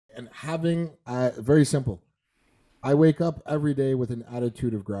and having very simple. I wake up every day with an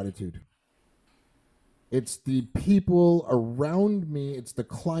attitude of gratitude. It's the people around me, it's the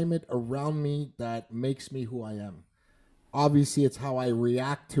climate around me that makes me who I am. Obviously, it's how I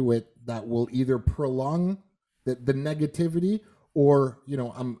react to it that will either prolong the negativity, or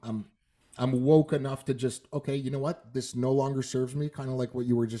I'm woke enough to just, okay, you know what? This no longer serves me, kind of like what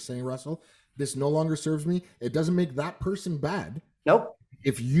you were just saying, Russell. This no longer serves me. It doesn't make that person bad. Nope.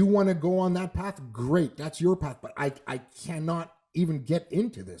 If you want to go on that path, great. That's your path. But I cannot even get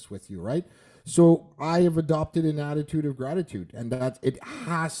into this with you, right? So I have adopted an attitude of gratitude, and that it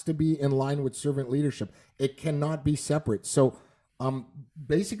has to be in line with servant leadership. It cannot be separate. So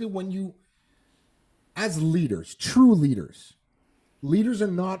basically, when you, as leaders, true leaders are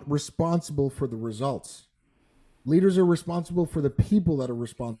not responsible for the results. Leaders are responsible for the people that are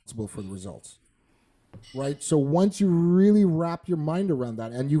responsible for the results, right? So once you really wrap your mind around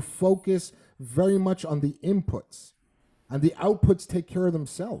that and you focus very much on the inputs, and the outputs take care of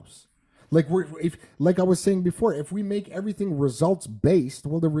themselves. Like I was saying before, if we make everything results based,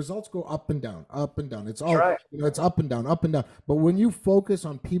 well, the results go up and down, up and down. It's all right. It's up and down, up and down. But when you focus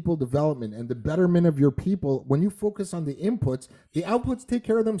on people development and the betterment of your people, when you focus on the inputs, the outputs take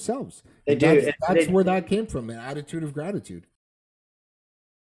care of themselves. They do. That's where that came from, an attitude of gratitude.